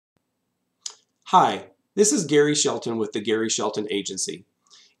Hi, this is Gary Shelton with the Gary Shelton Agency.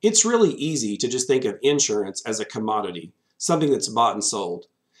 It's really easy to just think of insurance as a commodity, something that's bought and sold.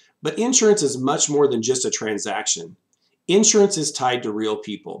 But insurance is much more than just a transaction. Insurance is tied to real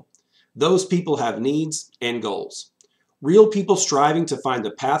people. Those people have needs and goals. Real people striving to find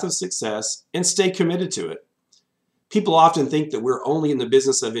the path of success and stay committed to it. People often think that we're only in the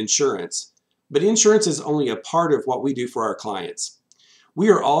business of insurance, but insurance is only a part of what we do for our clients. We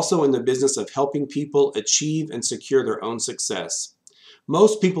are also in the business of helping people achieve and secure their own success.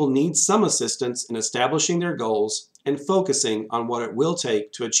 Most people need some assistance in establishing their goals and focusing on what it will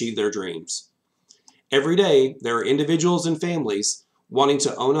take to achieve their dreams. Every day, there are individuals and families wanting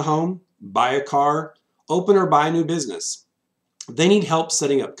to own a home, buy a car, open or buy a new business. They need help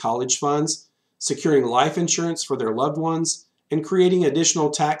setting up college funds, securing life insurance for their loved ones, and creating additional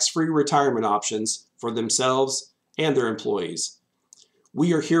tax-free retirement options for themselves and their employees.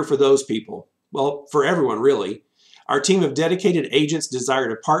 We are here for those people. Well, for everyone, really. Our team of dedicated agents desire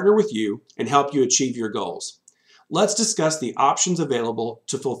to partner with you and help you achieve your goals. Let's discuss the options available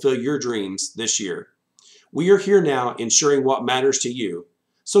to fulfill your dreams this year. We are here now ensuring what matters to you.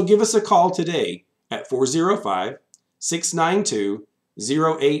 So give us a call today at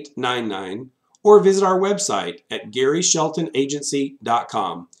 405-692-0899 or visit our website at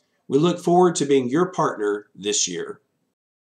GarySheltonAgency.com. We look forward to being your partner this year.